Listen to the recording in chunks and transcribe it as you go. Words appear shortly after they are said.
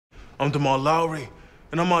I'm Damar Lowry,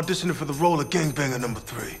 and I'm auditioning for the role of gangbanger number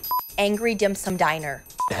 3. Angry dim sum diner.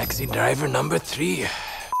 Taxi driver number 3.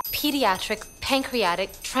 Pediatric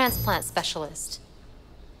pancreatic transplant specialist.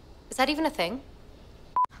 Is that even a thing?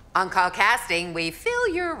 On-call casting, we fill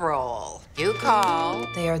your role. You call,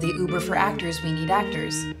 They are the Uber for actors. We need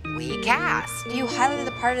actors. we cast. You highlighted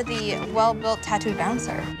the part of the well-built tattooed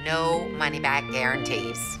bouncer. No money-back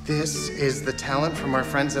guarantees. This is the talent from our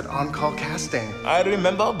friends at On-Call Casting. I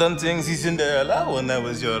remember I've done things in Cinderella when I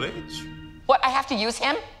was your age. What, I have to use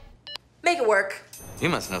him? Make it work. You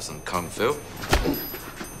must know some kung fu.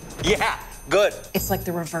 Yeah, good. It's like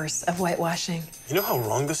the reverse of whitewashing. You know how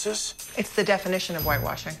wrong this is? It's the definition of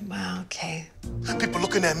whitewashing. Wow, okay. People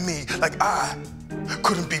looking at me like I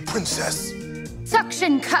couldn't be princess.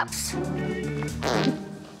 Suction cups.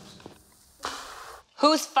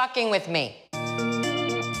 Who's fucking with me?